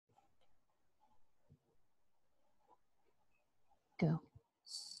Go.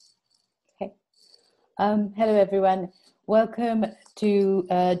 Okay. Hello, everyone. Welcome to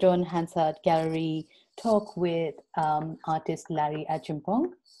John Hansard Gallery talk with artist Larry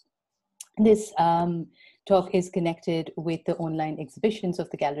Achiampong. This talk is connected with the online exhibitions of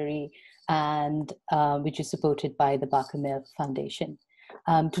the gallery and which is supported by the Barker Foundation.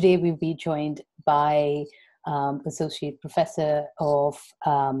 Today we'll be joined by Associate Professor of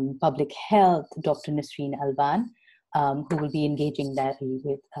Public Health, Dr. Nisreen Alwan, who will be engaging Larry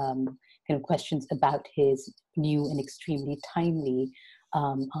with kind of questions about his new and extremely timely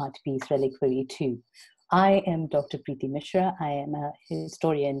art piece, Reliquary 2. I am Dr. Priti Mishra. I am a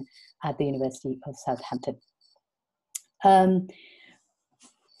historian at the University of Southampton.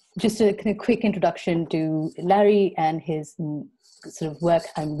 Just a kind of quick introduction to Larry and his sort of work,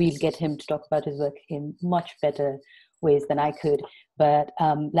 and we'll get him to talk about his work in much better ways than I could. But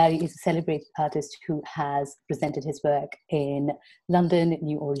Larry is a celebrated artist who has presented his work in London,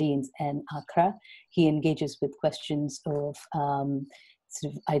 New Orleans, and Accra. He engages with questions of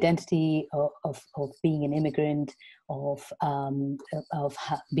sort of identity, of being an immigrant, of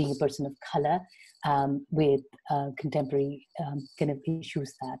being a person of color, with contemporary kind of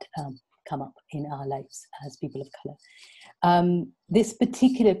issues that come up in our lives as people of color. This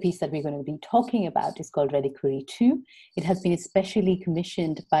particular piece that we're going to be talking about is called Reliquary 2. It has been especially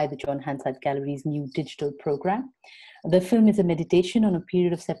commissioned by the John Hansard Gallery's new digital program. The film is a meditation on a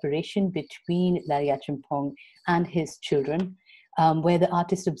period of separation between Larry Achiampong and his children, where the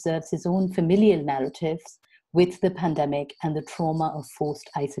artist observes his own familial narratives with the pandemic and the trauma of forced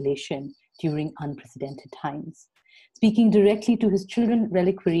isolation during unprecedented times. Speaking directly to his children,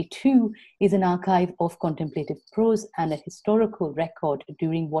 Reliquary 2 is an archive of contemplative prose and a historical record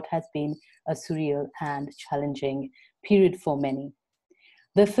during what has been a surreal and challenging period for many.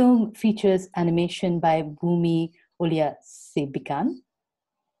 The film features animation by Wumi Olaosebikan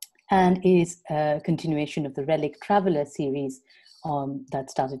and is a continuation of the Relic Traveller series that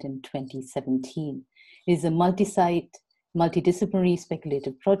started in 2017. It is a multi-site, multidisciplinary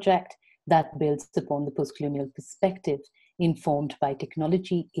speculative project that builds upon the postcolonial perspective informed by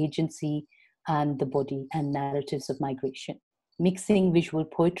technology, agency, and the body and narratives of migration. Mixing visual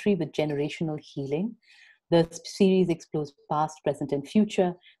poetry with generational healing, the series explores past, present, and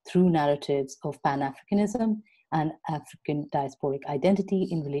future through narratives of Pan Africanism and African diasporic identity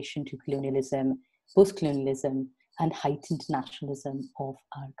in relation to colonialism, postcolonialism, and heightened nationalism of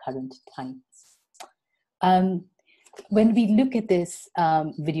our current times. When we look at this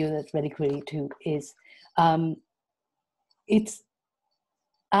video that Reliquary 2 is, it's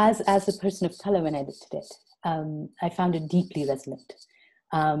as a person of color, when I looked at it, I found it deeply resonant.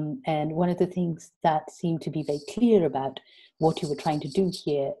 And one of the things that seemed to be very clear about what you were trying to do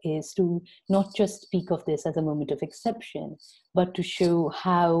here is to not just speak of this as a moment of exception, but to show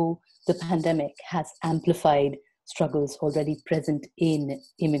how the pandemic has amplified struggles already present in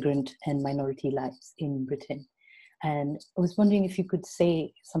immigrant and minority lives in Britain. And I was wondering if you could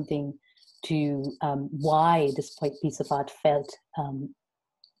say something to why this piece of art felt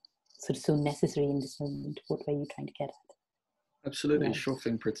sort of so necessary in this moment. What were you trying to get at? Absolutely, yeah. Sure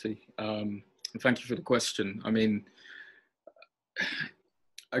thing, Priti. Thank you for the question. I mean,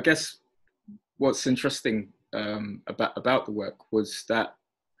 I guess what's interesting about the work was that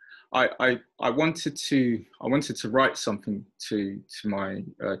I wanted to write something to my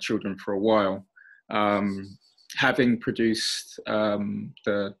children for a while. Having produced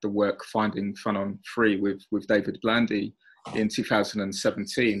the work Finding Fanon Free with David Blandy in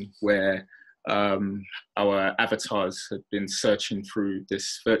 2017, where our avatars had been searching through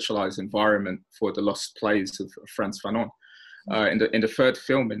this virtualized environment for the lost plays of Frantz Fanon. In the third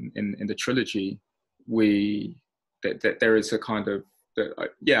film in the trilogy, there is a kind of,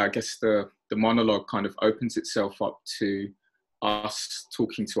 I guess the monologue kind of opens itself up to us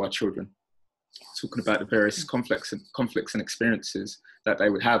talking to our children, talking about the various conflicts and experiences that they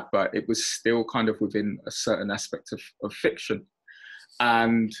would have, but it was still kind of within a certain aspect of fiction.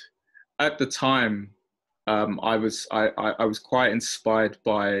 And at the time, I was quite inspired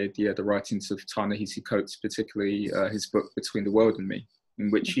by the writings of Ta-Nehisi Coates, particularly his book Between the World and Me, in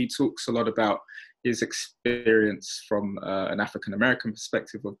which he talks a lot about his experience from an African-American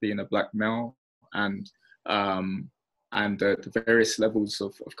perspective of being a Black male, and the various levels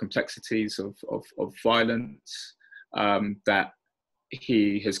of complexities of violence that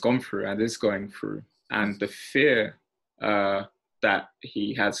he has gone through and is going through, and the fear that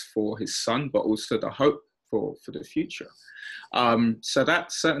he has for his son, but also the hope for the future. So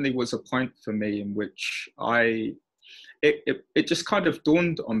that certainly was a point for me in which it just kind of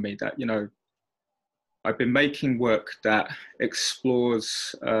dawned on me that, you know, I've been making work that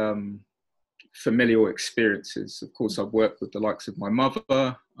explores familial experiences. Of course, I've worked with the likes of my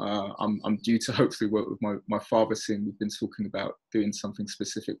mother. I'm due to hopefully work with my father soon. We've been talking about doing something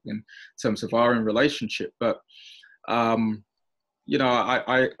specific in terms of our own relationship. But, you know,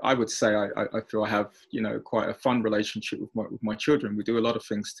 I would say I feel I have, you know, quite a fun relationship with my children. We do a lot of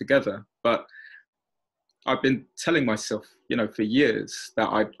things together. But I've been telling myself, you know, for years that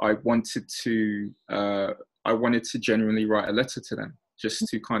I wanted to genuinely write a letter to them, just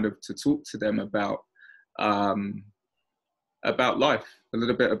to kind of to talk to them about life, a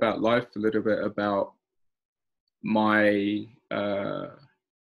little bit about life, a little bit about my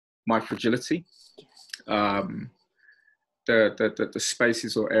my fragility, the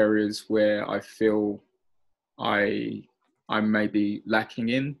spaces or areas where I feel I'm maybe lacking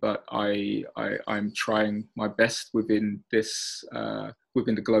in, but I'm trying my best within this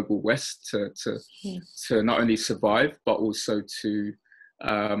within the global West to not only survive but also to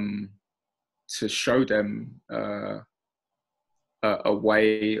show them a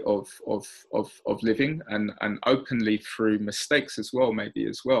way of living and openly through mistakes as well, maybe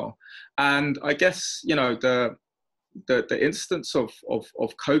as well. And I guess, you know, the instance of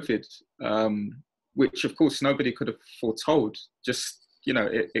COVID, which of course nobody could have foretold, just, you know,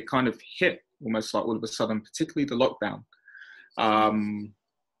 it kind of hit almost like all of a sudden, particularly the lockdown.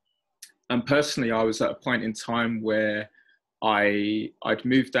 And personally, I was at a point in time where I'd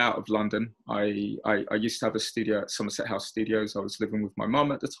moved out of London. I used to have a studio at Somerset House Studios. I was living with my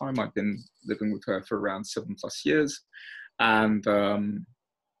mum at the time. I'd been living with her for around 7+ years. And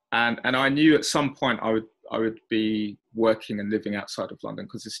I knew at some point I would be working and living outside of London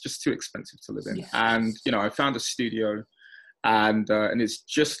because it's just too expensive to live in. Yeah. And, you know, I found a studio and it's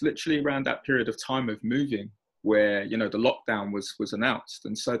just literally around that period of time of moving where, you know, the lockdown was announced.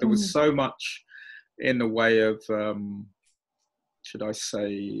 And so there was so much in the way of, should I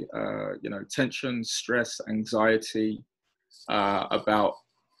say, you know, tension, stress, anxiety about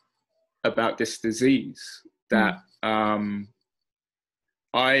this disease that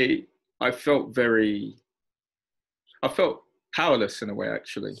I felt I felt powerless in a way,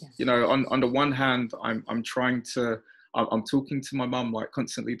 actually. Yes. You know, on the one hand, I'm talking to my mum like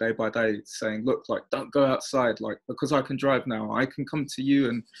constantly day by day saying, look, like, don't go outside, like, because I can drive now, I can come to you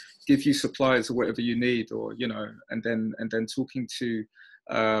and give you supplies or whatever you need, or, you know, and then talking to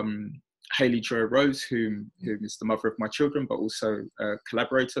Hayley Joy Rose, who is the mother of my children, but also a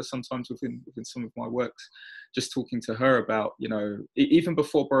collaborator sometimes within some of my works, just talking to her about, you know, even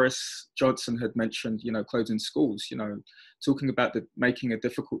before Boris Johnson had mentioned, you know, closing schools, you know, talking about making a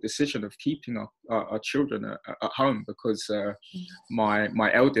difficult decision of keeping our children at home because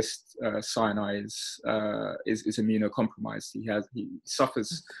my eldest Sinai is immunocompromised. He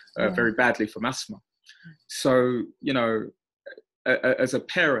suffers very badly from asthma. So, you know, as a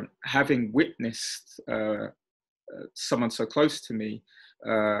parent, having witnessed someone so close to me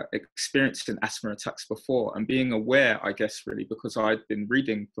experiencing asthma attacks before and being aware, I guess, really, because I'd been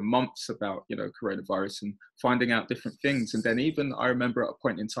reading for months about, you know, coronavirus and finding out different things. And then even I remember at a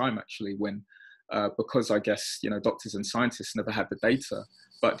point in time, actually, when, because I guess, you know, doctors and scientists never had the data,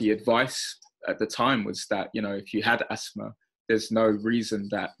 but the advice at the time was that, you know, if you had asthma, there's no reason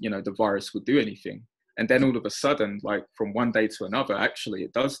that, you know, the virus would do anything. And then all of a sudden, like from one day to another, actually,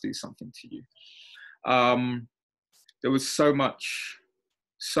 it does do something to you. There was so much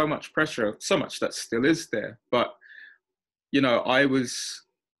pressure, so much that still is there. But, you know, I was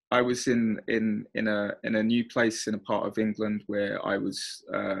in a new place in a part of England where I was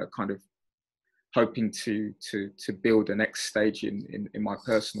kind of hoping to build the next stage in my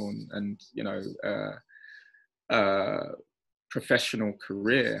personal and you know, professional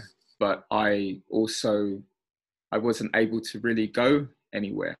career. But I wasn't able to really go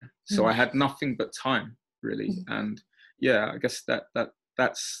anywhere. So I had nothing but time, really. And yeah, I guess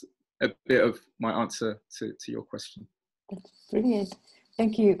that's a bit of my answer to your question. That's brilliant.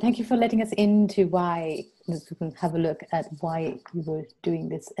 Thank you. Thank you for letting us into why, we can have a look at why you were doing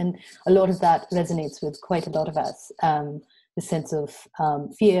this. And a lot of that resonates with quite a lot of us. The sense of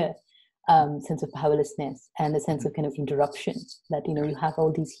fear, sense of powerlessness, and a sense of kind of interruption, that, you know, you have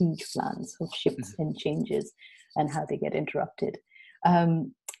all these huge plans of shifts and changes and how they get interrupted.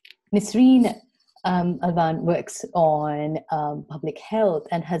 Nisreen Alwan works on public health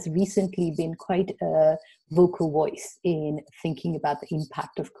and has recently been quite a vocal voice in thinking about the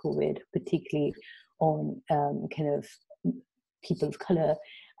impact of COVID, particularly on kind of people of color.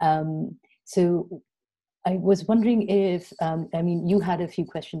 So I was wondering if, I mean, you had a few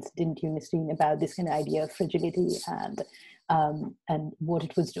questions, didn't you, Nisreen, about this kind of idea of fragility and what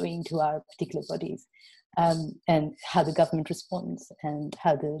it was doing to our particular bodies. and how the government responds and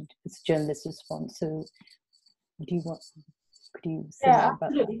how the journalists respond. So, could you say Yeah, more about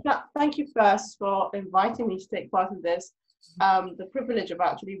absolutely. Thank you first for inviting me to take part in this. The privilege of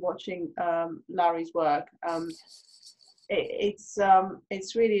actually watching Larry's work.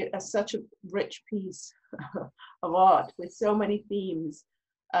 It's really such a rich piece of art with so many themes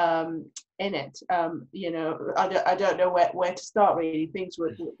in it. You know, I don't know where to start really. Things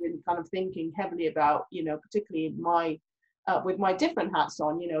we've been kind of thinking heavily about, you know, particularly with my different hats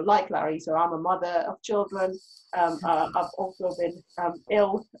on, you know, like Larry. So I'm a mother of children. I've also been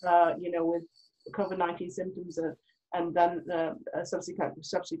ill, you know, with COVID-19 symptoms, and then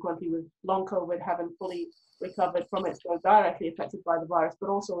subsequently with long COVID, haven't fully recovered from it, so directly affected by the virus, but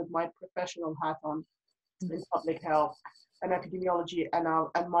also with my professional hat on in public health and epidemiology,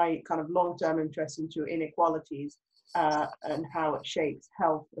 and my kind of long-term interest into inequalities and how it shapes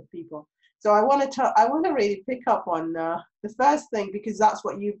health of people. So I want to really pick up on the first thing, because that's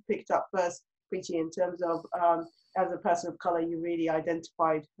what you picked up first, Priti, in terms of as a person of color, you really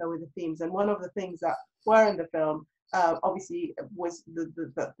identified with the themes. And one of the things that were in the film, obviously, was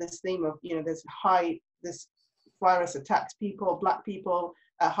this theme of, you know, this virus attacks people, Black people,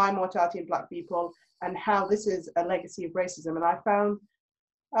 high mortality in Black people, and how this is a legacy of racism. And I found,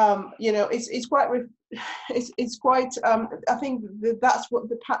 you know, it's quite. I think that's what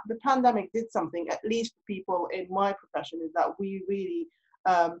the pandemic did something, at least for people in my profession, is that we really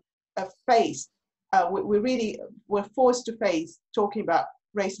faced. We really were forced to face talking about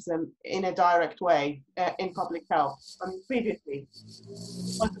racism in a direct way in public health. I mean, previously,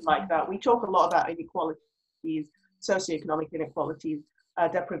 it wasn't like that. We talk a lot about inequalities, socioeconomic inequalities,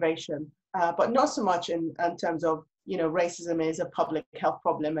 deprivation, but not so much in terms of, you know, racism is a public health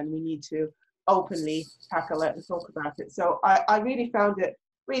problem and we need to openly tackle it and talk about it. So I really found it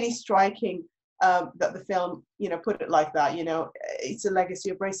really striking that the film, you know, put it like that. You know, it's a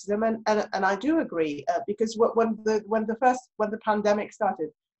legacy of racism, and I do agree, because when the pandemic started,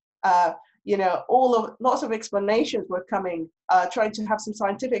 you know, lots of explanations were coming, trying to have some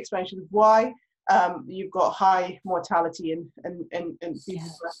scientific explanations why you've got high mortality in people,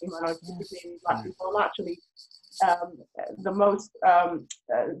 particularly Black people. And actually,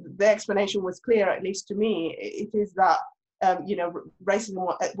 the explanation was clear, at least to me. It is that you know, racism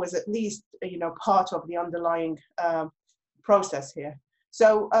was at least, you know, part of the underlying process here.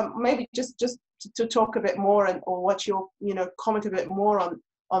 So maybe just to talk a bit more, or what your, you know, comment a bit more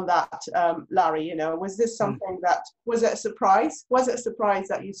on that, Larry. You know, was this something that was it a surprise? Was it a surprise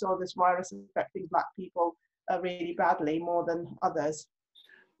that you saw this virus affecting Black people really badly, more than others?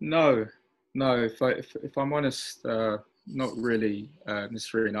 No. If I'm honest, not really,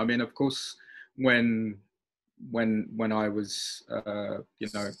 Nisreen. I mean, of course, when I was, you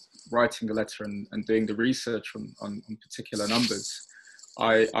know, writing the letter and doing the research on particular numbers,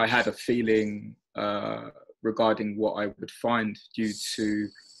 I had a feeling regarding what I would find due to,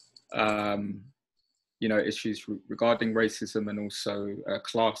 you know, issues regarding racism and also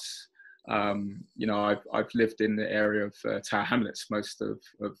class. You know, I've lived in the area of Tower Hamlets most of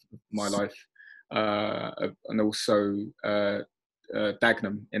my life, and also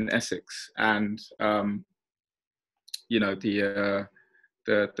Dagenham in Essex, and you know, the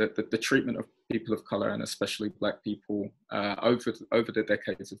treatment of people of color, and especially Black people, over the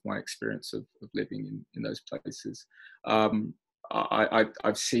decades of my experience of living in those places,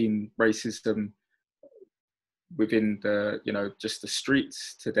 I've seen racism within the, you know, just the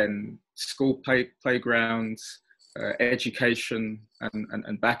streets, to then school playgrounds, education,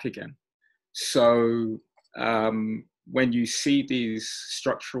 and back again. So when you see these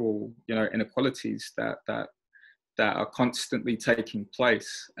structural, you know, inequalities that are constantly taking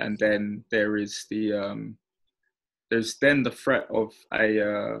place, and then there is there's then the threat of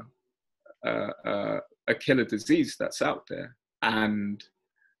a killer disease that's out there, and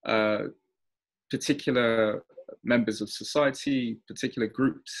particular members of society, particular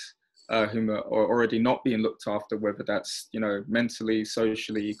groups whom are already not being looked after, whether that's, you know, mentally,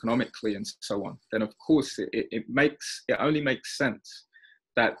 socially, economically, and so on, then of course it only makes sense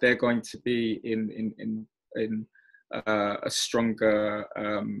that they're going to be in a stronger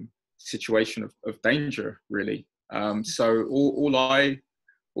situation of danger, really. So all I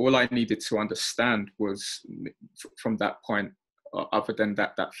needed to understand was, from that point, other than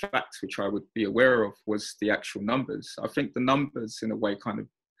that fact, which I would be aware of, was the actual numbers. I think the numbers, in a way, kind of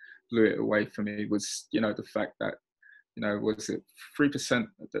blew it away for me. Was, you know, the fact that, you know, was it 3%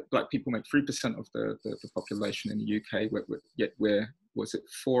 that Black people make 3% of the population in the UK, yet we're, was it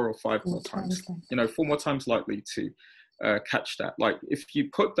 4 or 5 more times, you know, 4 more times likely to catch that. Like, if you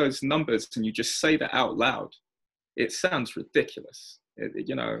put those numbers and you just say that out loud, it sounds ridiculous,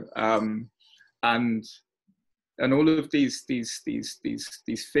 you know. And all of these things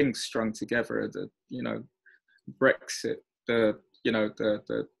strung together, the, you know, Brexit, the, you know,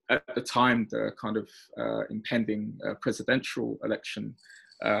 the at the time, the kind of impending presidential election,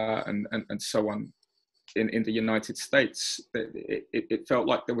 and so on in the United States, it felt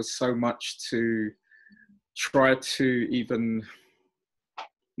like there was so much to try to even,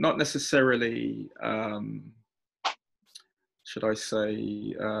 not necessarily, should I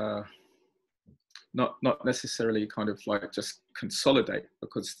say, not necessarily kind of like just consolidate,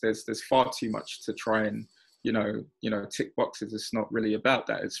 because there's far too much to try and, you know, tick boxes. It's not really about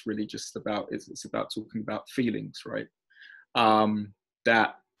that. It's really just about, it's about talking about feelings, right?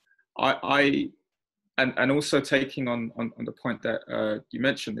 That and also taking on the point that you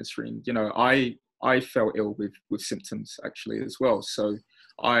mentioned, Nisreen, you know, I fell ill with symptoms actually as well. So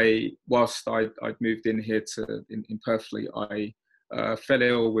whilst I'd moved in here in Purfleet, I fell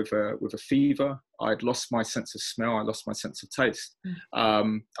ill with a fever. I'd lost my sense of smell. I lost my sense of taste.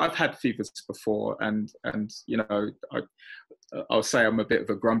 I've had fevers before, and you know, I'll say I'm a bit of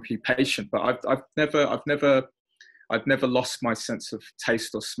a grumpy patient, but I've never lost my sense of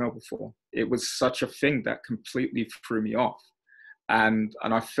taste or smell before. It was such a thing that completely threw me off, and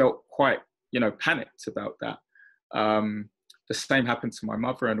I felt quite, you know, panicked about that. The same happened to my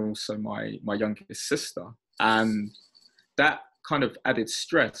mother and also my youngest sister, and that kind of added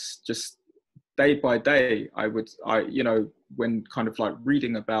stress. Just day by day, you know, when kind of like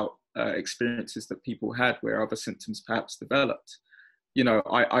reading about experiences that people had where other symptoms perhaps developed, you know,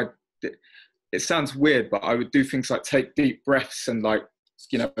 it sounds weird, but I would do things like take deep breaths and, like,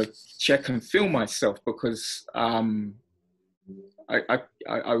 you know, check and feel myself, because I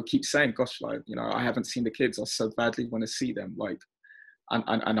would keep saying, gosh, like, you know, I haven't seen the kids. I so badly want to see them. Like,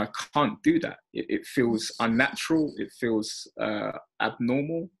 and I can't do that. It feels unnatural. It feels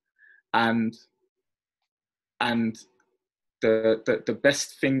abnormal. And the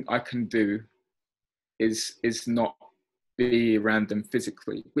best thing I can do is not be around them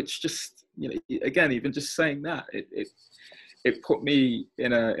physically, which just, you know, again, even just saying that, it put me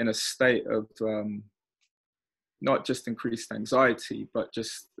in a state of not just increased anxiety, but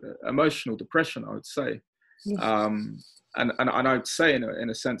just emotional depression, I would say. Yeah. And I'd say in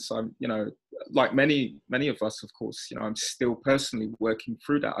a sense, I'm, you know, like many of us, of course, you know, I'm still personally working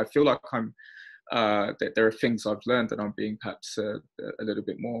through that. I feel like I'm that there are things I've learned, and I'm being perhaps a little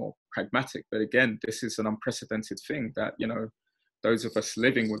bit more pragmatic. But again, this is an unprecedented thing that, you know, those of us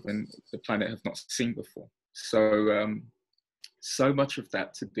living within the planet have not seen before. So so much of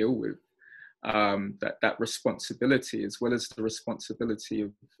that to deal with, that responsibility, as well as the responsibility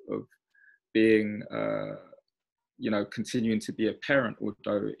of being, you know, continuing to be a parent,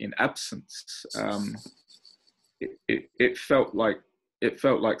 although in absence. It felt like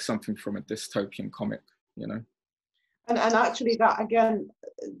something from a dystopian comic, you know. And actually, that again,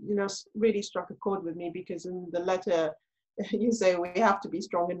 you know, really struck a chord with me, because in the letter you say we have to be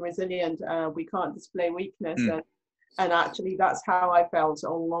strong and resilient. We can't display weakness, and actually that's how I felt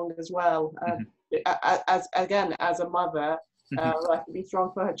all along as well. As a mother, like to be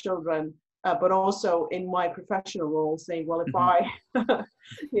strong for her children, but also in my professional role, saying, well, if I,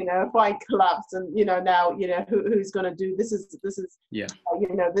 you know, if I collapse, and, you know, now, you know, who's going to do this? Is yeah,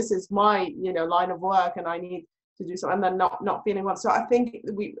 you know, this is my, you know, line of work, and I need to do so, and then not feeling well. So I think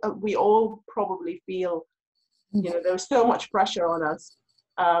we all probably feel, you know, there was so much pressure on us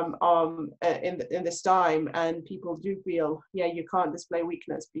in this time, and people do feel, yeah, you can't display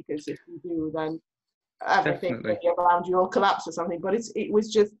weakness, because if you do, then everything around you will collapse or something. But it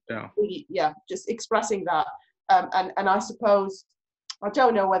was just really, just expressing that, and I suppose, I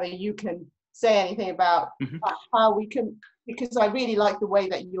don't know whether you can say anything about how we can, because I really like the way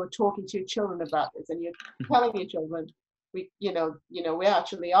that you're talking to your children about this, and you're telling your children, we, you know, we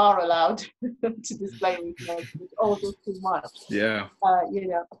actually are allowed to display weakness. It's all just too much. Yeah. You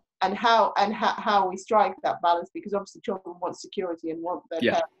know, and how we strike that balance, because obviously children want security and want their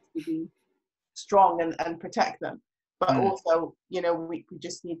parents to be strong and protect them, but also, you know, we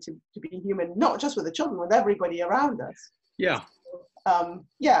just need to be human, not just with the children, with everybody around us. Yeah.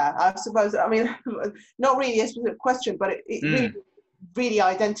 I suppose, I mean, not really a specific question, but it really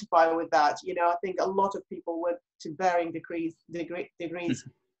identify with that. You know, I think a lot of people were to varying degrees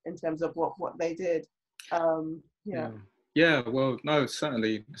in terms of what they did. Yeah, well, no,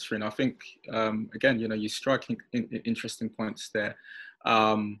 certainly, Nisreen. I think, again, you know, you're striking interesting points there.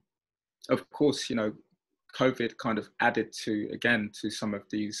 Of course, you know, COVID kind of added to, again, to some of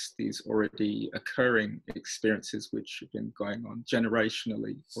these already occurring experiences which have been going on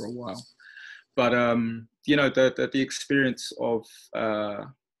generationally for a while. But you know, the experience of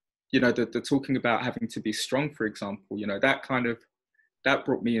you know, the talking about having to be strong, for example, you know, that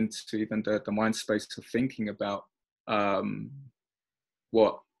brought me into even the mind space of thinking about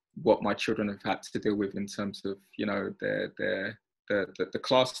what my children have had to deal with in terms of, you know, the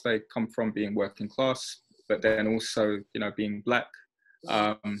class they come from, being working class, but then also, you know, being Black,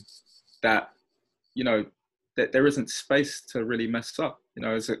 that, you know, that there isn't space to really mess up. You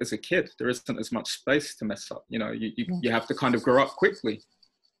know, as a kid, there isn't as much space to mess up. You know, you have to kind of grow up quickly.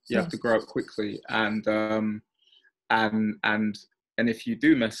 You have to grow up quickly, and if you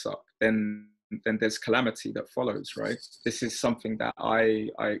do mess up, then there's calamity that follows, right? This is something that I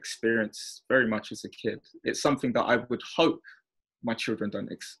experienced very much as a kid. It's something that I would hope my children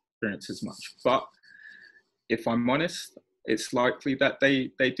don't experience as much. But if I'm honest, it's likely that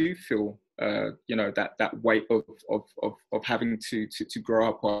they do feel, you know, that weight of having to grow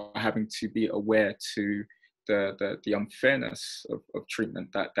up, or having to be aware to the unfairness of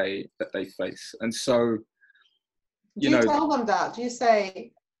treatment that they face. And so, do you tell them that? Do you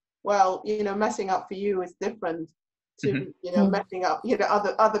say, well, you know, messing up for you is different to, you know, messing up, you know,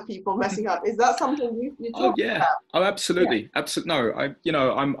 other people messing up? Is that something you talk about? Oh, absolutely. Absolutely. No, you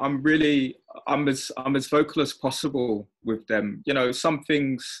know, I'm as vocal as possible with them. You know, some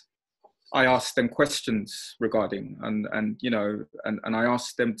things I ask them questions regarding, and you know, and I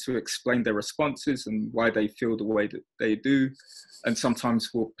ask them to explain their responses and why they feel the way that they do. And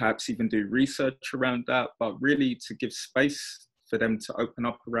sometimes we'll perhaps even do research around that, but really to give space for them to open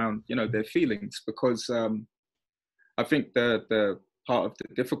up around, you know, their feelings, because I think the part of the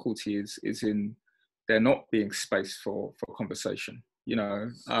difficulty is in there not being space for conversation. You know,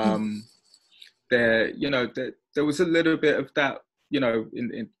 there was a little bit of that, you know,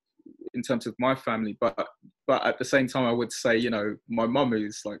 in terms of my family, but at the same time, I would say, you know, my mum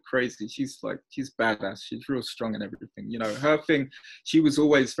is like crazy. She's badass. She's real strong and everything. You know, her thing, she was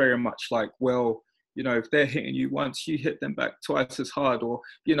always very much like, well, you know, if they're hitting you once, you hit them back twice as hard, or,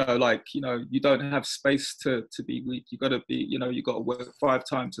 you know, like, you know, you don't have space to be weak. You got to be, you know, you got to work 5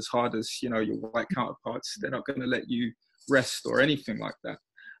 times as hard as, you know, your white counterparts. They're not going to let you rest or anything like that.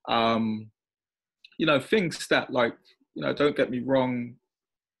 You know, things that, like, you know, don't get me wrong,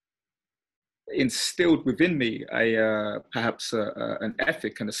 instilled within me perhaps an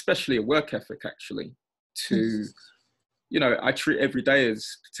ethic, and especially a work ethic, actually, to, you know, I treat every day as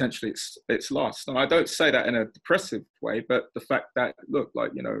potentially its last. And I don't say that in a depressive way, but the fact that, look,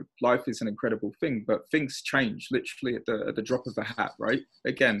 like, you know, life is an incredible thing, but things change literally at the drop of a hat, right?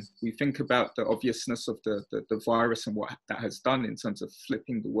 Again, we think about the obviousness of the virus and what that has done in terms of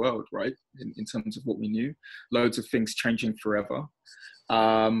flipping the world, right? In terms of what we knew, loads of things changing forever.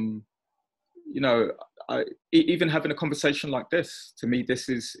 You know, even having a conversation like this, to me, this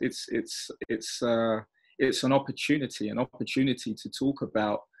is, it's an opportunity to talk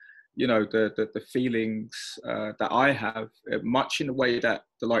about, you know, the feelings that I have, much in the way that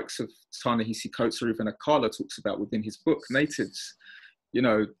the likes of Ta-Nehisi Coates or even Akala talks about within his book, Natives. You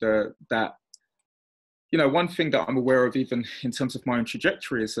know, that, you know, one thing that I'm aware of, even in terms of my own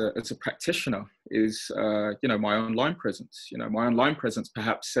trajectory as a practitioner, is, you know, my online presence. You know, my online presence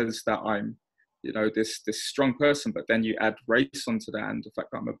perhaps says that I'm, you know, this strong person, but then you add race onto that, and the fact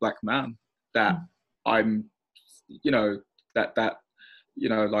that I'm a Black man, that I'm, you know, that, you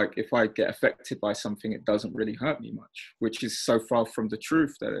know, like, if I get affected by something, it doesn't really hurt me much, which is so far from the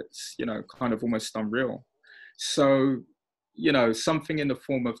truth that it's, you know, kind of almost unreal. So, you know, something in the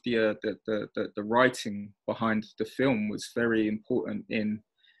form of the writing behind the film was very important, in,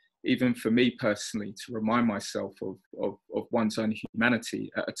 even for me personally, to remind myself of one's own humanity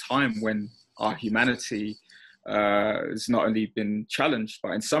at a time when our humanity has not only been challenged,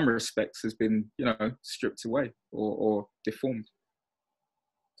 but in some respects has been, you know, stripped away or deformed.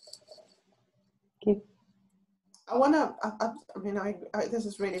 Okay. I want to, I mean, this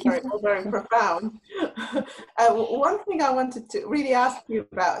is really very profound. One thing I wanted to really ask you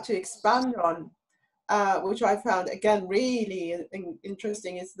about, to expand on, which I found, again, really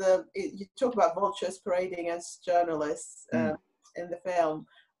interesting, is you talk about vultures parading as journalists in the film.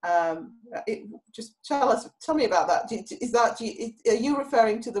 Just tell me about that. Are you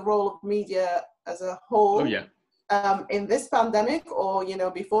referring to the role of media as a whole? Oh, yeah. In this pandemic, or, you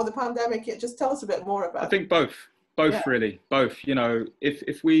know, before the pandemic? Just tell us a bit more about it. I think both, yeah. Really, both. You know,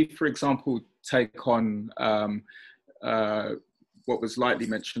 if we, for example, take on what was lightly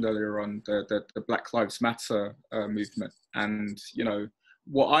mentioned earlier on, the Black Lives Matter movement, and, you know,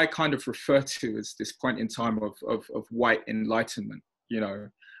 what I kind of refer to as this point in time of white enlightenment,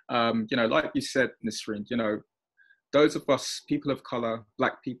 like you said, Nisreen, those of us, people of color,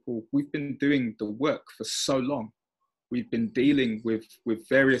 Black people, we've been doing the work for so long. We've been dealing with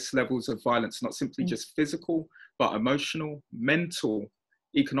various levels of violence, not simply just physical, but emotional, mental,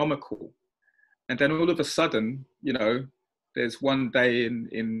 economical. And then all of a sudden, there's one day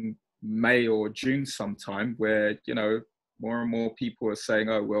in May or June sometime where, more and more people are saying,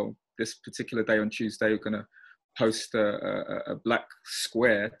 oh, well, this particular day on Tuesday, we're going to post a black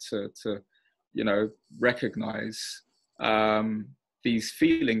square to recognize these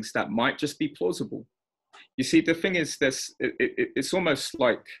feelings that might just be plausible. You see, the thing is, it's almost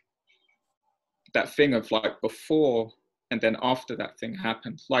like that thing of like before and then after that thing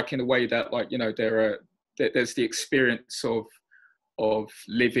happened, like in a way that there's the experience of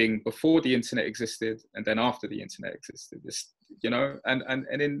living before the internet existed and then after the internet existed, and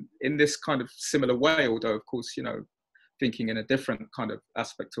in this kind of similar way, although of course, thinking in a different kind of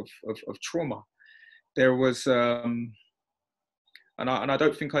aspect of trauma, there was, and I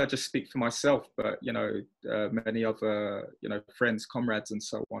don't think I just speak for myself, but, many other, friends, comrades and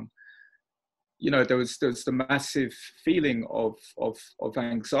so on, there was the massive feeling of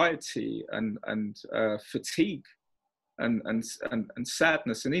anxiety and fatigue and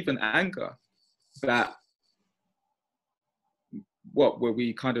sadness and even anger that were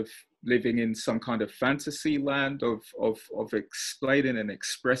we kind of living in some kind of fantasy land of explaining and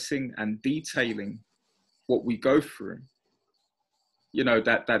expressing and detailing what we go through,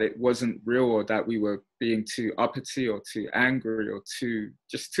 that it wasn't real, or that we were being too uppity or too angry or too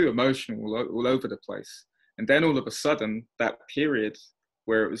emotional all over the place. And then all of a sudden, that period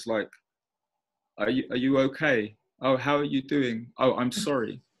where it was like, are you okay? Oh, how are you doing? Oh, I'm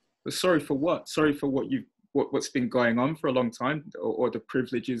sorry. But sorry for what? Sorry for what's been going on for a long time, or the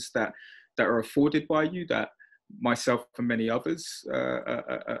privileges that are afforded by you that myself and many others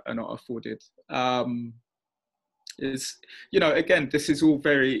are not afforded. Again, this is all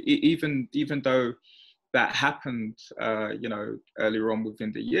very, even though that happened, earlier on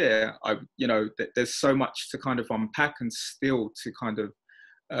within the year, there's so much to kind of unpack and still to kind of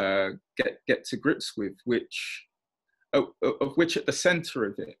get to grips with, of which at the center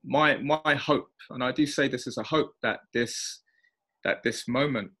of it, my hope, and I do say this as a hope, that this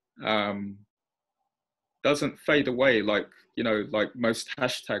moment doesn't fade away like most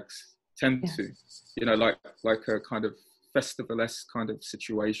hashtags tend to, like a kind of festivalesque kind of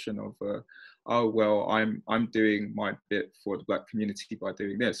situation of, oh, well, I'm doing my bit for the Black community by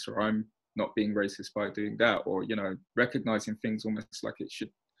doing this, or I'm not being racist by doing that, or, recognizing things almost like it's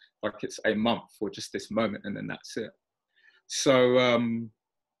a month or just this moment and then that's it. So,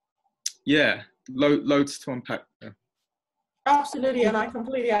 loads to unpack there. Absolutely, and I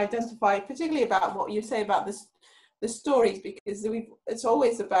completely identify, particularly about what you say about the stories, because it's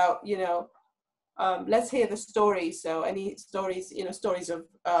always about, let's hear the stories. So any stories, stories of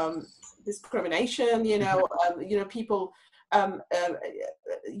discrimination, people,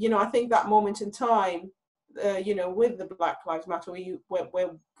 I think that moment in time, with the Black Lives Matter, where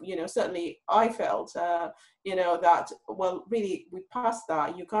certainly I felt, that, well, really, we passed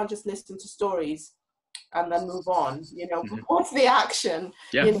that. You can't just listen to stories and then move on. What's the action?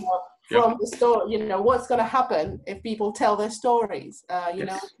 From the story, what's going to happen if people tell their stories?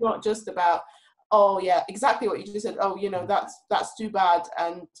 It's not just about, oh yeah, exactly what you just said. Oh, that's too bad,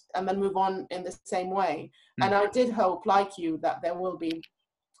 and then move on in the same way. And I did hope, like you, that there will be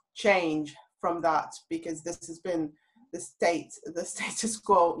change from that, because this has been the status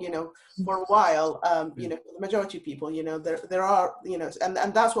quo, for a while. For the majority of people, there are,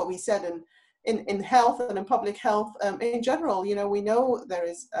 and that's what we said in health and in public health in general. We know there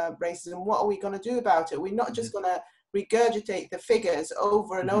is racism. What are we going to do about it? We're not just going to regurgitate the figures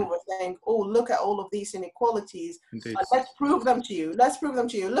over and over, saying, oh, look at all of these inequalities. Let's prove them to you.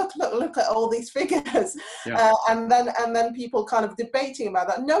 Look at all these figures. And then people kind of debating about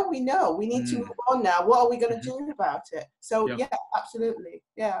that. No, we know. We need to move on now. What are we going to do about it? So yeah, absolutely.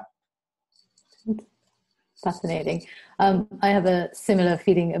 Yeah. Fascinating. I have a similar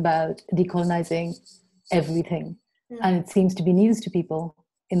feeling about decolonizing everything. And it seems to be news to people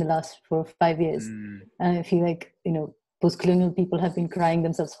in the last 4 or 5 years. And I feel like, post-colonial people have been crying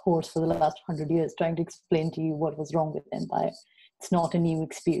themselves hoarse for the last 100 years, trying to explain to you what was wrong with the empire. It's not a new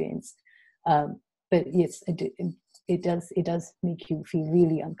experience. But yes, it does make you feel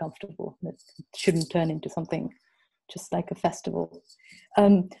really uncomfortable. That it shouldn't turn into something just like a festival.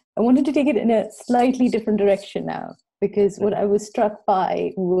 I wanted to take it in a slightly different direction now, because what I was struck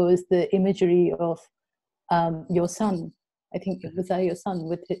by was the imagery of your son I think it was your son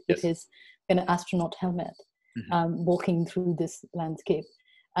with his kind of astronaut helmet, walking through this landscape.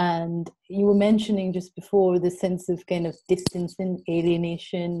 And you were mentioning just before the sense of kind of distance and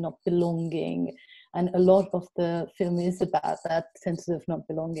alienation, not belonging. And a lot of the film is about that sense of not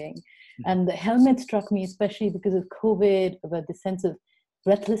belonging. And the helmet struck me, especially because of COVID, about the sense of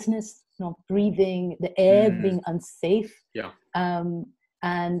breathlessness, not breathing, the air being unsafe. Yeah.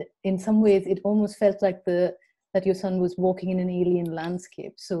 And in some ways, it almost felt like that your son was walking in an alien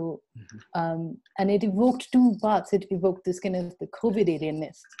landscape. So, and it evoked two parts. It evoked this kind of the COVID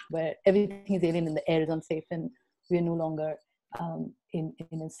alienness, where everything is alien and the air is unsafe, and we're no longer in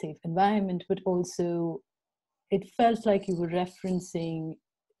a safe environment. But also, it felt like you were referencing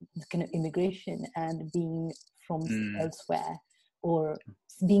kind of immigration and being from elsewhere, or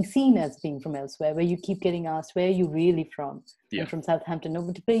being seen as being from elsewhere, where you keep getting asked, where are you really from? Yeah. I'm from Southampton. No,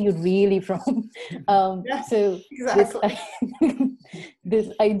 but where are you really from? So Exactly. this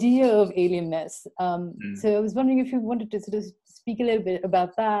idea of alienness. So I was wondering if you wanted to sort of speak a little bit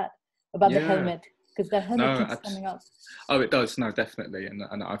about that, about the helmet, because that helmet keeps coming up. Oh, it does. No, definitely.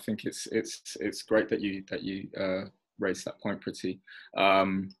 And I think it's great that you raised that point, Priti.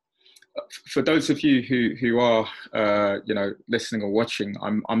 For those of you who are listening or watching,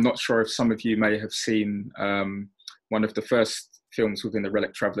 I'm not sure if some of you may have seen one of the first films within the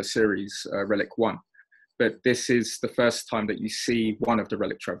Relic Traveller series, Relic 1. But this is the first time that you see one of the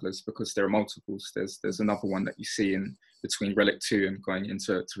Relic Travellers, because there are multiples. There's another one that you see in between Relic 2 and going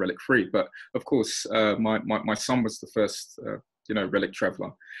into Relic 3. But of course, my son was the first Relic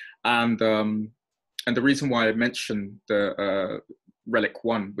Traveller, and the reason why I mentioned the Relic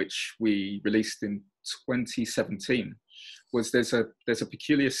 1, which we released in 2017, was there's a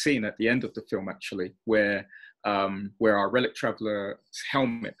peculiar scene at the end of the film, actually, where our Relic Traveller's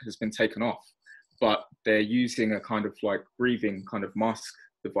helmet has been taken off, but they're using a kind of like breathing kind of mask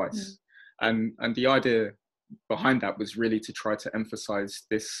device. And the idea behind that was really to try to emphasize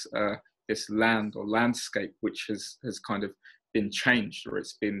this land or landscape, which has kind of been changed, or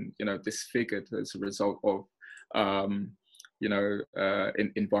it's been disfigured as a result of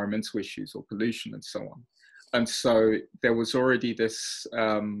environmental issues or pollution and so on. And so there was already this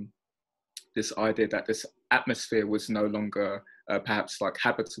idea that this atmosphere was no longer perhaps like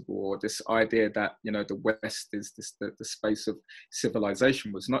habitable, or this idea that the West is the space of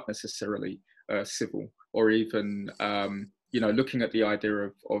civilization was not necessarily civil, or even looking at the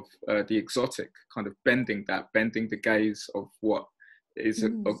idea of the exotic, kind of bending the gaze of what is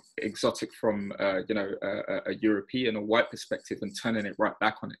exotic from a European or white perspective, and turning it right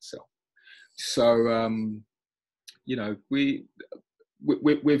back on itself. So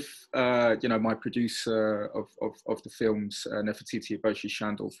with my producer of the films, Nefertiti Eboshi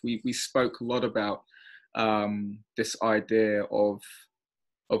Shandorf, we spoke a lot about this idea of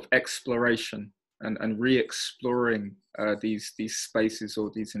exploration and re-exploring these spaces or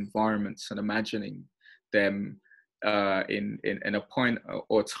these environments, and imagining them in a point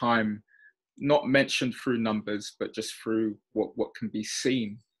or time not mentioned through numbers, but just through what can be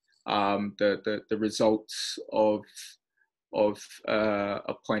seen, the results of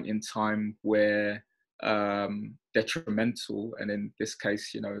a point in time where detrimental, and in this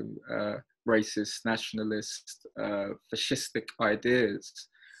case, racist, nationalist, fascistic ideas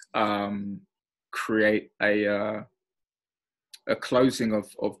create a closing of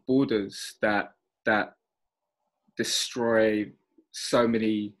borders that destroy so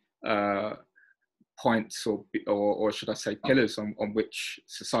many points, or should I say pillars on which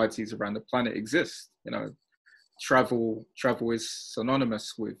societies around the planet exist. Travel is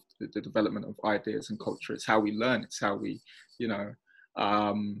synonymous with the development of ideas and culture. It's how we learn. It's how we,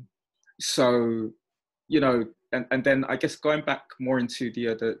 and then I guess going back more into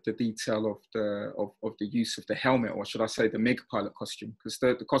the detail of the use of the helmet, or should I say the MiG pilot costume, because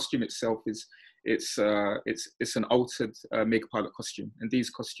the costume itself it's an altered MiG pilot costume, and these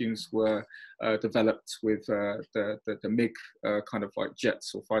costumes were developed with the MiG kind of like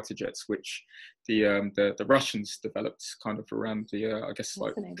jets or fighter jets, which the Russians developed kind of around the I guess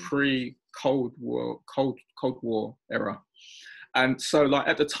like pre-Cold War era. And so, like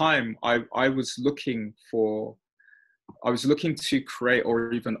at the time, I was looking to create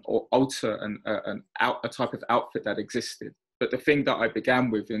or even alter a type of outfit that existed. But the thing that I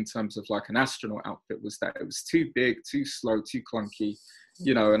began with in terms of like an astronaut outfit was that it was too big, too slow, too clunky,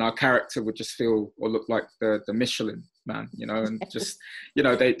 and our character would just feel or look like the Michelin man, and just,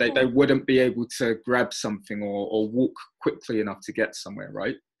 they wouldn't be able to grab something or walk quickly enough to get somewhere,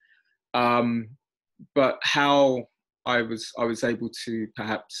 right? But how I was able to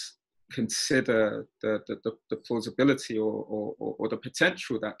perhaps consider the plausibility or the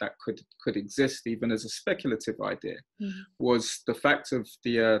potential that could exist even as a speculative idea was the fact of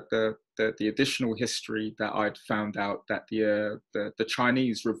the additional history that I'd found out that the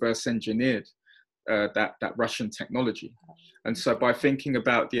Chinese reverse engineered that Russian technology. And so by thinking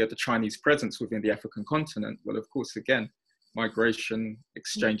about the Chinese presence within the African continent, well, of course, again, migration,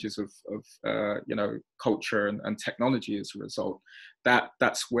 exchanges of culture and technology as a result,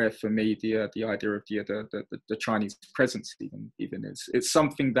 that's where for me the idea of the Chinese presence even is. It's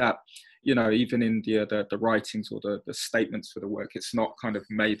something that, even in the writings or the statements for the work, it's not kind of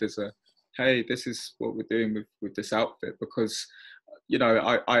made as a, hey, this is what we're doing with this outfit, because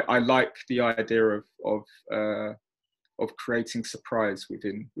I like the idea of creating surprise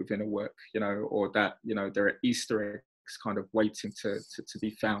within a work, or that there are Easter eggs kind of waiting to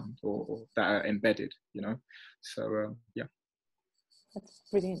be found or that are embedded, so yeah. That's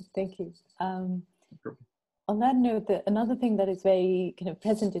brilliant, thank you. On that note, another thing that is very kind of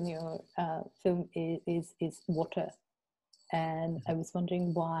present in your film is water, and I was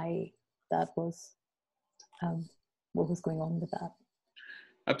wondering why that was, what was going on with that.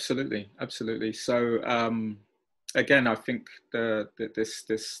 Absolutely. So again, I think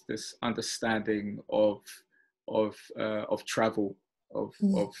this understanding of travel, of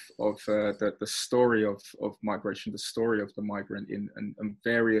the story of migration, the story of the migrant in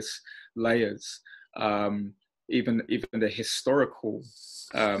various layers, even the historical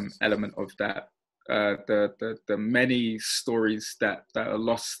element of that, the many stories that are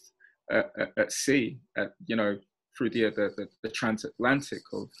lost at sea, through the transatlantic,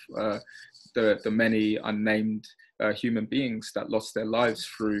 of the many unnamed human beings that lost their lives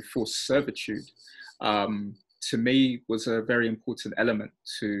through forced servitude, to me was a very important element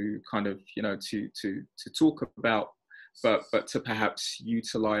to kind of, to talk about, but to perhaps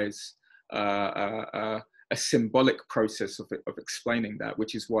utilize a symbolic process of explaining that,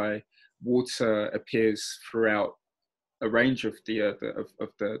 which is why water appears throughout a range of the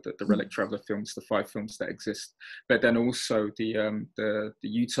Relic Traveller films, the 5 films that exist, but then also the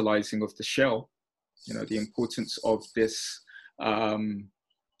utilizing of the shell, the importance of this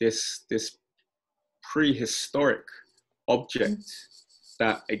this prehistoric object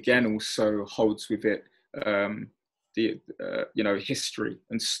that again also holds with it history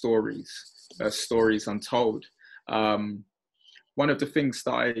and stories untold. One of the things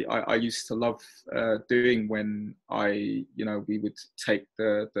that I used to love doing when we would take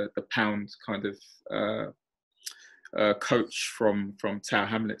the pound kind of coach from Tower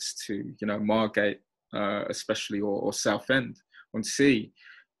Hamlets to Margate, especially, or Southend on Sea,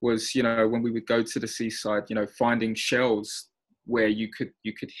 was when we would go to the seaside, finding shells where you could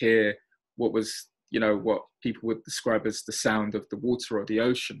hear what was what people would describe as the sound of the water or the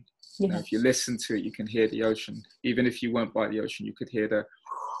ocean. Yes. If you listen to it, you can hear the ocean. Even if you weren't by the ocean, you could hear the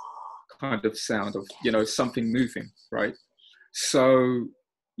kind of sound of something moving, right? So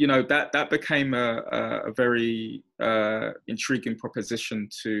that became a very intriguing proposition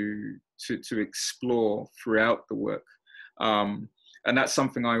to explore throughout the work. And that's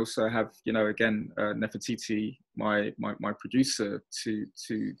something I also have, again, Nefertiti, my producer, to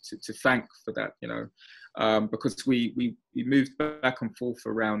thank for that, because we moved back and forth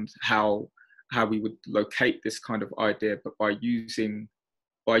around how we would locate this kind of idea, but by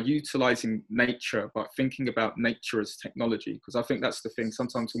utilizing nature, but thinking about nature as technology, because I think that's the thing.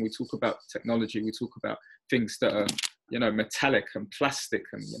 Sometimes when we talk about technology, we talk about things that are metallic and plastic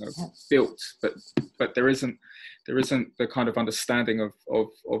and built, but there isn't the kind of understanding of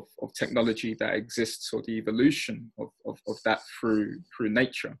technology that exists, or the evolution of that through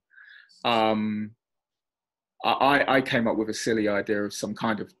nature. I came up with a silly idea of some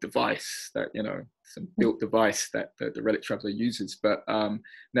kind of device that, some built device that the Relic Traveller uses, but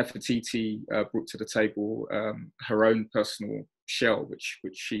Nefertiti brought to the table her own personal shell, which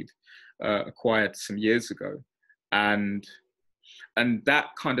she'd acquired some years ago. And that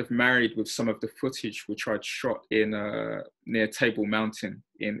kind of married with some of the footage which I'd shot in near Table Mountain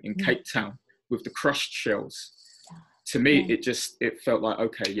in Cape Town with the crushed shells. To me, it felt like,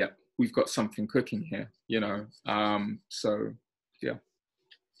 okay, yeah, we've got something cooking here, so yeah.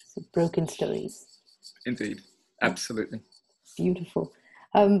 So broken stories. Indeed, absolutely. Beautiful.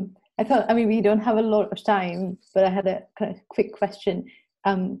 I thought, we don't have a lot of time, but I had a kind of quick question.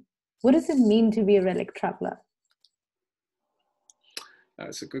 What does it mean to be a Relic Traveller?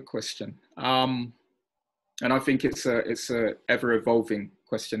 That's a good question, and I think it's a ever evolving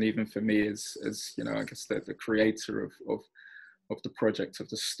question, even for me as I guess the creator of the project, of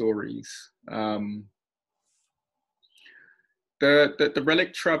the stories. The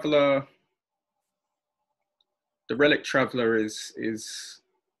Relic Traveller. The Relic Traveller is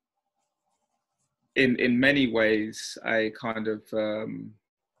in many ways a kind of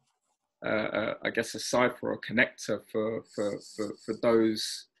I guess a cipher or connector for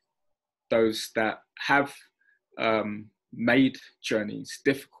those that have made journeys,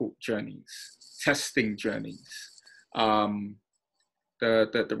 difficult journeys, testing journeys. The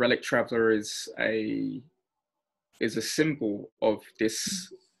Relic Traveller is a symbol of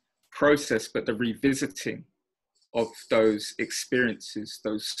this process, but the revisiting of those experiences,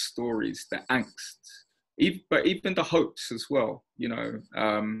 those stories, the angst, but even the hopes as well. You know,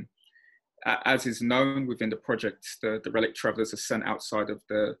 as is known within the project, the Relic Travellers are sent outside of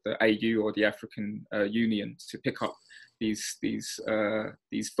the AU or the African Union to pick up these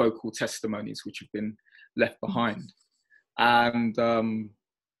vocal testimonies which have been left behind. And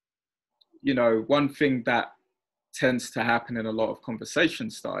you know, one thing that tends to happen in a lot of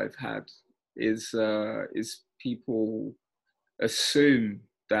conversations that I've had is people assume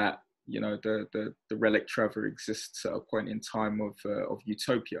that, you know, the Relic Traveller exists at a point in time of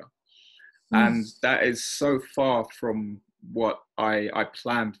utopia. And that is so far from what I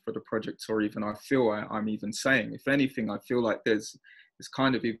planned for the project, or even I feel I'm even saying. If anything, I feel like there's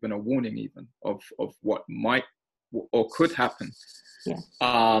kind of even a warning even of what might or could happen. Yeah.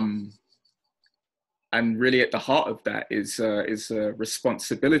 And really at the heart of that is a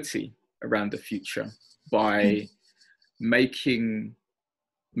responsibility around the future by making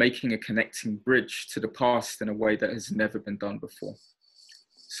a connecting bridge to the past in a way that has never been done before.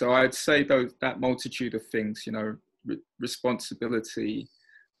 So I'd say that multitude of things, you know, responsibility,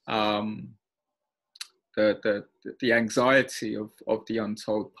 the anxiety of the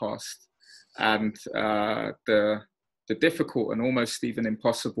untold past, and the difficult and almost even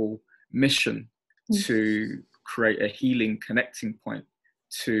impossible mission to create a healing connecting point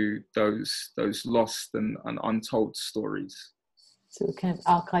to those lost and untold stories. So kind of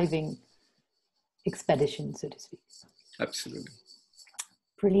archiving expedition, so to speak. Absolutely.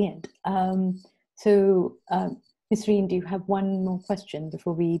 Brilliant. So Nisreen, do you have one more question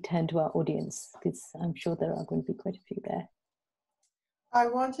before we turn to our audience? Because I'm sure there are going to be quite a few there. I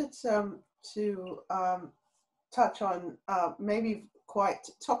wanted to touch on maybe quite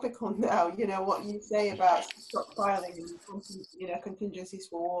topical now, you know, what you say about stockpiling and, you know, contingencies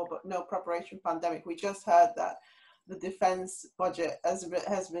for war, but no preparation for pandemic. We just heard that the defense budget has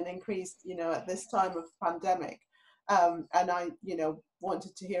been increased, you know, at this time of pandemic. And I, you know,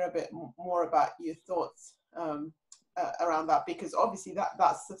 wanted to hear a bit more about your thoughts around that, because obviously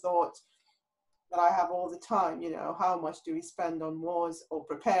that's the thought that I have all the time, you know, how much do we spend on wars or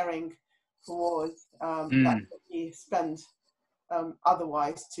preparing for wars that we spend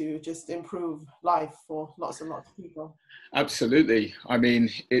otherwise to just improve life for lots and lots of people? Absolutely. I mean,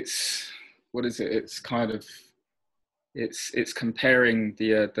 it's, what is it? It's kind of, it's comparing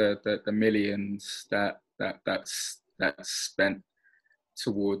the millions that's spent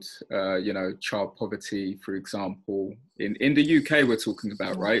towards you know, child poverty, for example, in the UK we're talking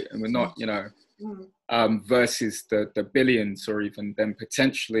about, right? And we're not, you know, versus the billions, or even then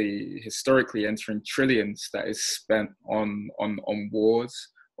potentially historically entering trillions that is spent on wars,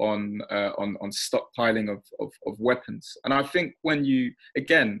 on stockpiling of weapons. And I think when you,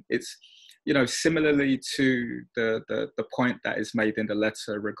 again, it's, you know, similarly to the point that is made in the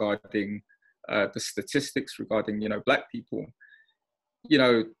letter regarding the statistics regarding, you know, Black people, you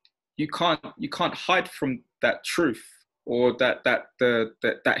know, you can't hide from that truth, or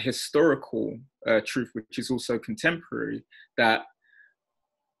that historical truth, which is also contemporary, that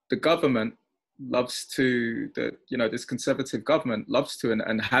the government loves to, you know, this conservative government loves to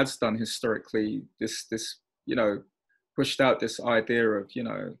and has done historically, this you know, pushed out this idea of, you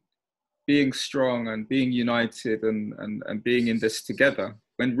know, being strong and being united and being in this together,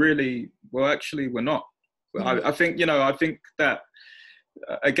 when really, well, actually we're not. I think, you know, I think that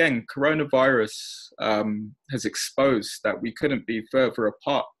again, coronavirus has exposed that we couldn't be further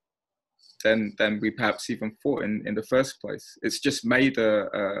apart than we perhaps even thought in the first place. It's just made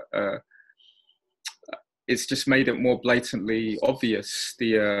it's just made it more blatantly obvious,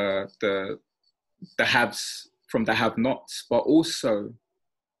 the haves from the have-nots, but also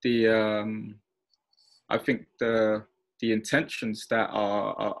I think the intentions that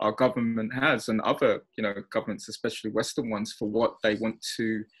our government has, and other, you know, governments, especially Western ones, for what they want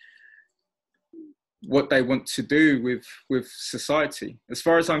to do with society. As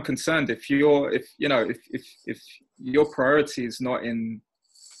far as I'm concerned, if your priority is not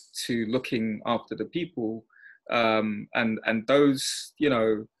to looking after the people, and those, you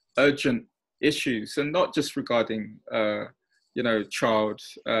know, urgent issues, and not just regarding you know, child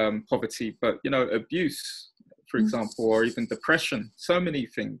poverty, but, you know, abuse, for example, or even depression, so many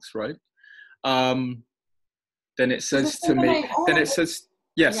things, right? Then it says to me, then it says,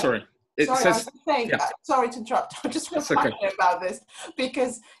 yeah, sorry. It sorry, says, I was just saying, yeah. Sorry to interrupt. I'm just That's passionate okay. about this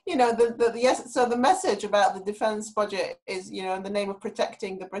because, you know, yes, so the message about the defense budget is, you know, in the name of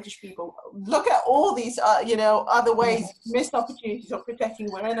protecting the British people. Look at all these, you know, other ways, missed opportunities of protecting.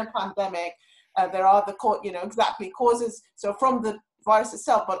 We're in a pandemic. There are the, you know, exactly causes. So from the virus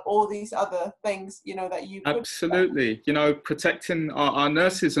itself, but all these other things, you know, that you could absolutely, you know, protecting our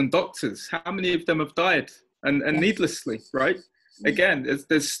nurses and doctors. How many of them have died and needlessly, right? Again,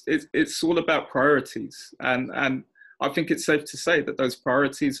 it's all about priorities, and I think it's safe to say that those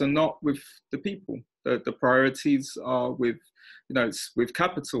priorities are not with the people. The priorities are with, you know, it's with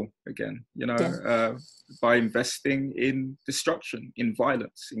capital again. You know, by investing in destruction, in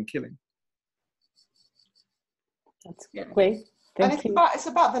violence, in killing. That's great. And it's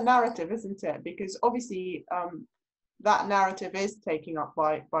about the narrative, isn't it? Because obviously that narrative is taken up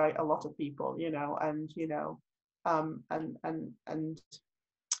by a lot of people, you know, and you know.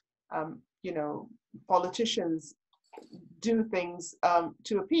 You know, politicians do things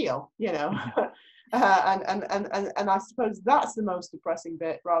to appeal, you know, and I suppose that's the most depressing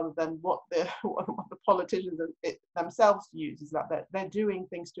bit, rather than what the politicians themselves use, is that they're doing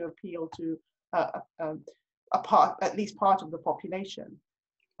things to appeal to at least part of the population.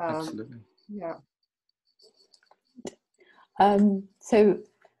 Absolutely. Yeah. So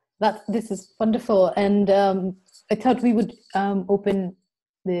this is wonderful, and I thought we would open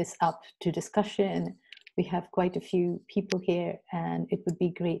this up to discussion. We have quite a few people here, and it would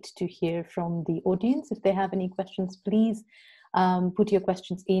be great to hear from the audience. If they have any questions, please put your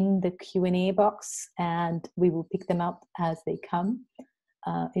questions in the Q&A box, and we will pick them up as they come.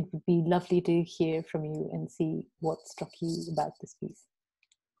 It would be lovely to hear from you and see what struck you about this piece.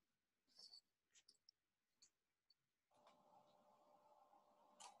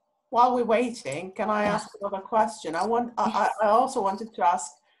 While we're waiting, can I ask another question? I also wanted to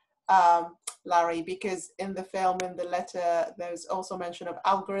ask Larry, because in the film, in the letter, there's also mention of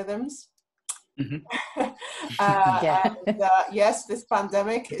algorithms. Yes, this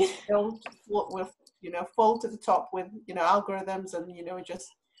pandemic is filled with, you know, full to the top with, you know, algorithms, and you know, just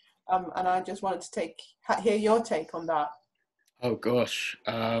and I just wanted to hear your take on that. Oh gosh.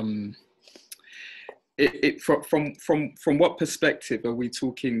 From what perspective are we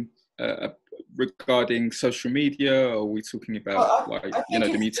talking regarding social media, or are we talking about you know,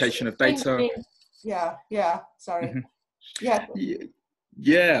 the mutation of data? Sorry.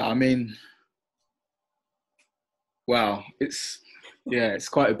 Yeah, I mean, wow, it's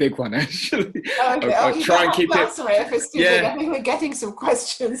quite a big one, actually. Okay. I'll try and keep it. If it's too big. I think we're getting some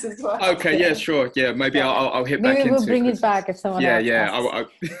questions as well. Okay, yeah, sure. Yeah, maybe I'll hit back into it. Maybe we'll bring it back if someone else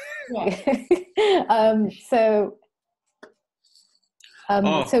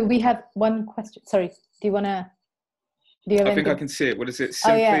asks. So we have one question. Sorry, do you have I think I can see it. What is it?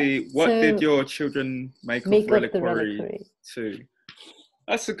 Simply, what did your children make of Reliquary 2?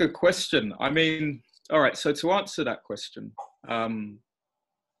 That's a good question. I mean, all right, so to answer that question, and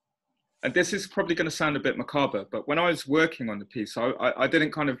this is probably going to sound a bit macabre, but when I was working on the piece, I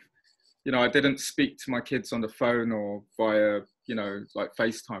didn't kind of, you know, I didn't speak to my kids on the phone or via, you know, like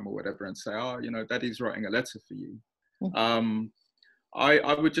FaceTime or whatever and say, oh, you know, Daddy's writing a letter for you.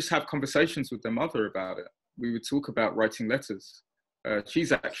 I would just have conversations with their mother about it. We would talk about writing letters.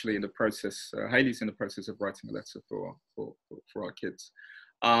 She's actually in the process, Hayley's in the process of writing a letter for our kids.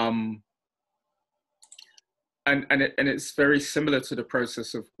 And it's very similar to the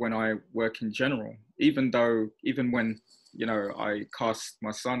process of when I work in general, even when, you know, I cast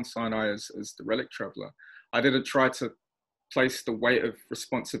my son Sinai as the Relic Traveller, I didn't try to place the weight of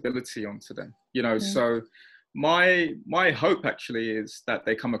responsibility onto them, you know. So my hope actually is that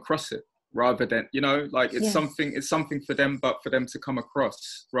they come across it, rather than, you know, like it's something for them, but for them to come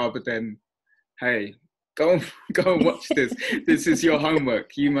across, rather than, hey, go and watch this. This is your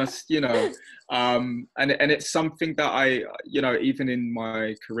homework. You must, you know, and it's something that I, you know, even in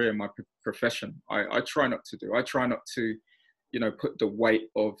my career, my profession, I try not to do. I try not to, you know, put the weight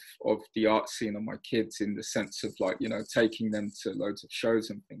of the art scene on my kids, in the sense of, like, you know, taking them to loads of shows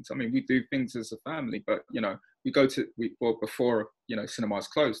and things. I mean, we do things as a family, but, you know, before, you know, cinemas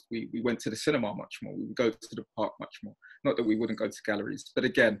closed, we went to the cinema much more. We would go to the park much more. Not that we wouldn't go to galleries, but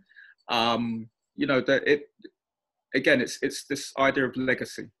again, you know, that it's this idea of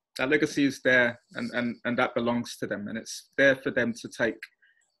legacy. That legacy is there, and that belongs to them, and it's there for them to take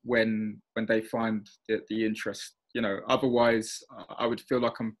when they find the interest. You know, otherwise I would feel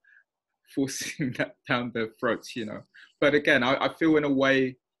like I'm forcing that down their throats, you know. But again, I feel in a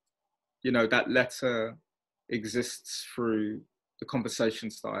way, you know, that letter exists through the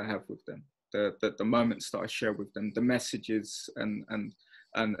conversations that I have with them, the moments that I share with them, the messages and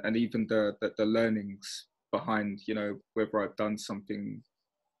even the learnings behind, you know, whether I've done something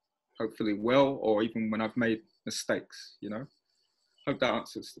hopefully well, or even when I've made mistakes, you know. Hope that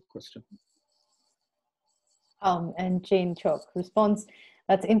answers the question. And Jane Chalk response,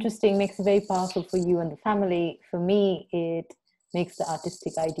 that's interesting, makes it very powerful for you and the family. For me, it makes the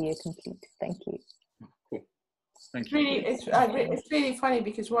artistic idea complete. Thank you. Cool. Thank you. It's really funny,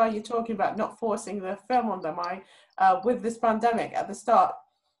 because while you're talking about not forcing the film on them, with this pandemic at the start,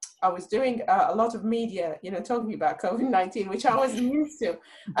 I was doing a lot of media, you know, talking about COVID-19, which I wasn't used to.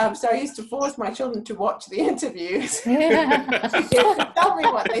 So I used to force my children to watch the interviews. To tell me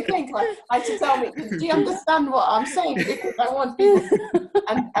what they think. Like to tell me, do you understand what I'm saying? Because I want people.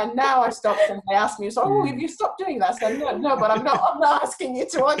 And now I stopped, and they ask me, so, oh, have you stopped doing that? I said, no, but I'm not asking you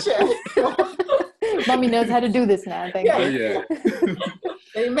to watch it. Mommy knows how to do this now. Thank you. Yeah.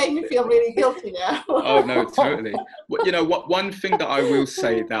 They make me feel really guilty now. Oh no, totally. Well, you know, one thing that I will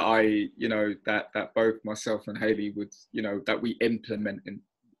say that you know, that both myself and Hayley would, you know, that we implement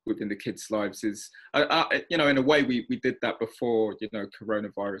within the kids' lives is, you know, in a way we did that before, you know,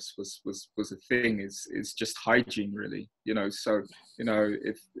 coronavirus was a thing, is just hygiene, really, you know. So, you know,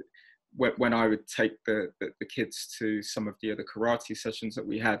 when I would take the kids to some of the other karate sessions that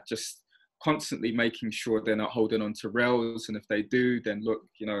we had, just constantly making sure they're not holding on to rails, and if they do, then look,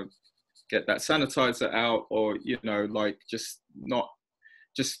 you know, get that sanitizer out, or, you know, like just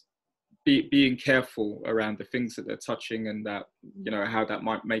being careful around the things that they're touching, and that, you know, how that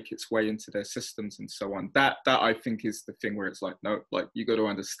might make its way into their systems and so on. That I think is the thing where it's like, no, like, you got to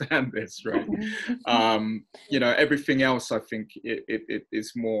understand this, right? You know, everything else, I think it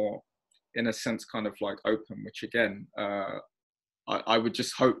is more, in a sense, kind of like open, which again, I would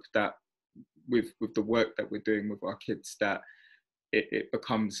just hope that with the work that we're doing with our kids, that it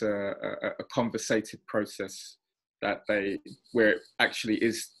becomes a conversated process, that where it actually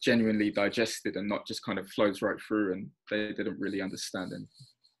is genuinely digested, and not just kind of flows right through and they didn't really understand anything.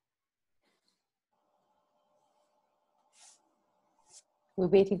 We're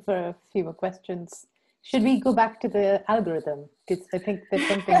waiting for a few more questions. Should we go back to the algorithm? Because I think there's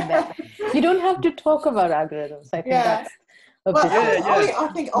something that you don't have to talk about algorithms. I think that's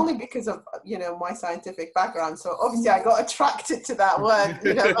I think only because of, you know, my scientific background. So obviously I got attracted to that word,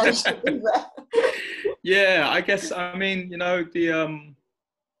 you know, mentioned there. Yeah, I guess, I mean, you know,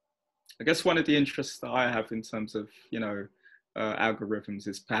 I guess one of the interests that I have in terms of, you know, algorithms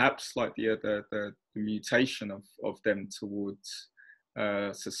is perhaps like the mutation of them towards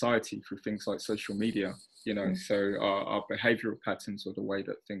society through things like social media, you know. So our behavioral patterns, or the way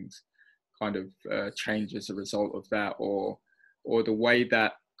that things kind of change as a result of that, or the way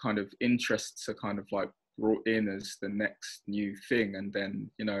that kind of interests are kind of like brought in as the next new thing, and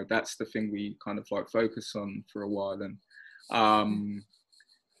then, you know, that's the thing we kind of like focus on for a while,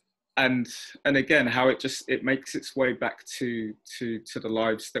 and again, how it makes its way back to the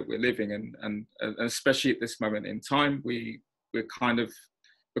lives that we're living, and especially at this moment in time, we're kind of,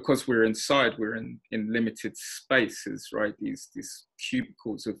 because we're inside, we're in limited spaces, right? These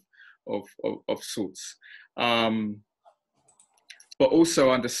cubicles of sorts. But also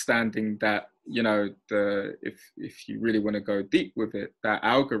understanding that, you know, if you really want to go deep with it, that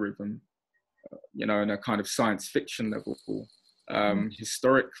algorithm, you know, in a kind of science fiction level,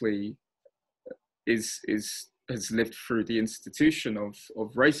 historically has lived through the institution of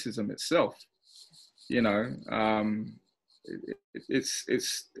racism itself. You know,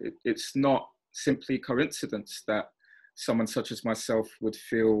 it's not simply coincidence that someone such as myself would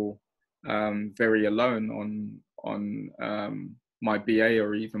feel very alone on my BA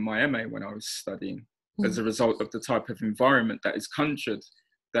or even my MA when I was studying, as a result of the type of environment that is conjured,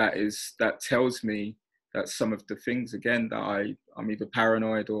 that tells me that some of the things, again, that I'm either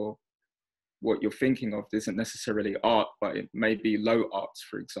paranoid, or what you're thinking of isn't necessarily art, but it may be low art,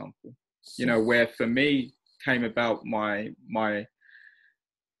 for example. You know, where for me came about my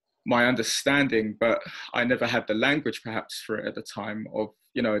understanding, but I never had the language perhaps for it at the time, of,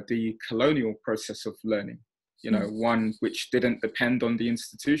 you know, the colonial process of learning, you know, one which didn't depend on the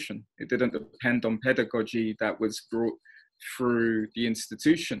institution. It didn't depend on pedagogy that was brought through the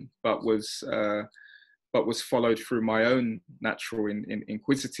institution, but was followed through my own natural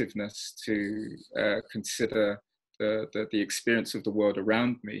inquisitiveness to consider the experience of the world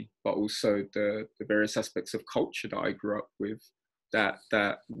around me, but also the various aspects of culture that I grew up with,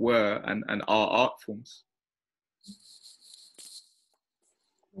 that were and are art forms.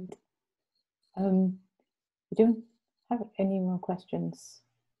 We don't have any more questions.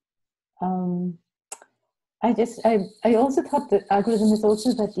 I also thought that algorithm is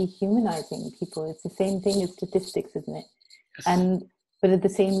also about dehumanizing people. It's the same thing as statistics, isn't it? Yes. But at the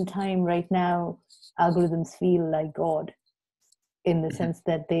same time, right now, algorithms feel like God, in the sense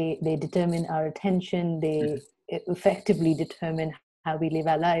that they determine our attention, they effectively determine how we live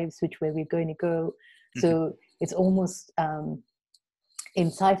our lives, which way we're going to go. So it's almost, in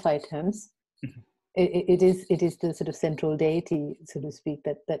sci-fi terms, it is the sort of central deity, so to speak,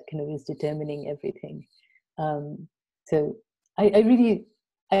 that kind of is determining everything. So I really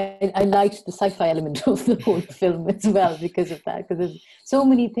liked the sci-fi element of the whole film as well because of that, because there's so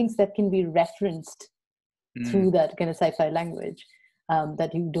many things that can be referenced through that kind of sci-fi language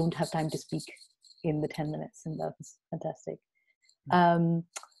that you don't have time to speak in the 10 minutes, and that was fantastic.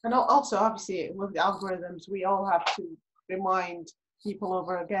 And also, obviously, with the algorithms, we all have to remind people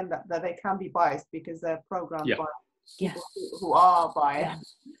over again that they can be biased because they're programmed by people who are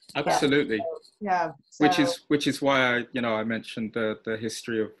biased. Absolutely. So, which is why I mentioned the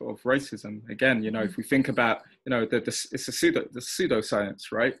history of racism again. If we think about it's the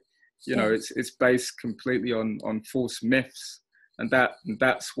pseudoscience, right? It's based completely on false myths, and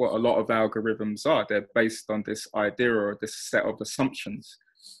that's what a lot of algorithms are. They're based on this idea or this set of assumptions,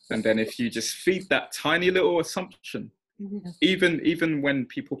 and then if you just feed that tiny little assumption, even when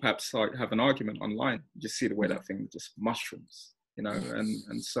people perhaps have an argument online, you just see the way that thing just mushrooms,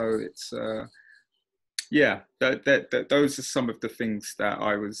 and so it's those are some of the things that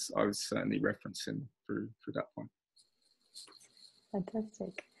I was certainly referencing through that point.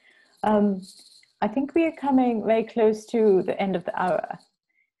 Fantastic. I think we are coming very close to the end of the hour,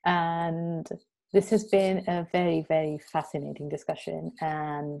 and this has been a very, very fascinating discussion,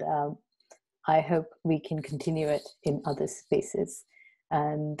 and I hope we can continue it in other spaces.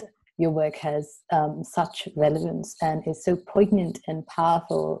 And your work has such relevance and is so poignant and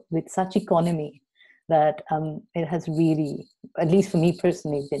powerful with such economy that it has really, at least for me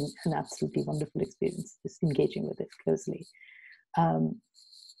personally, been an absolutely wonderful experience just engaging with it closely.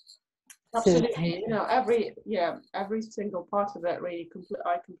 Absolutely, every single part of it really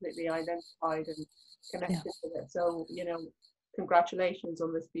I completely identified and connected with it. So congratulations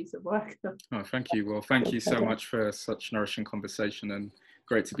on this piece of work. Oh, thank you. Well, thank you so much for such nourishing conversation, and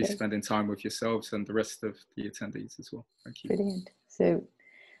great to be spending time with yourselves and the rest of the attendees as well. Thank you. Brilliant. So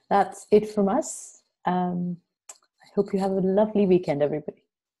that's it from us. I hope you have a lovely weekend, everybody.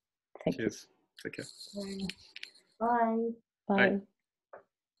 Thank you. Take care. Bye. Bye.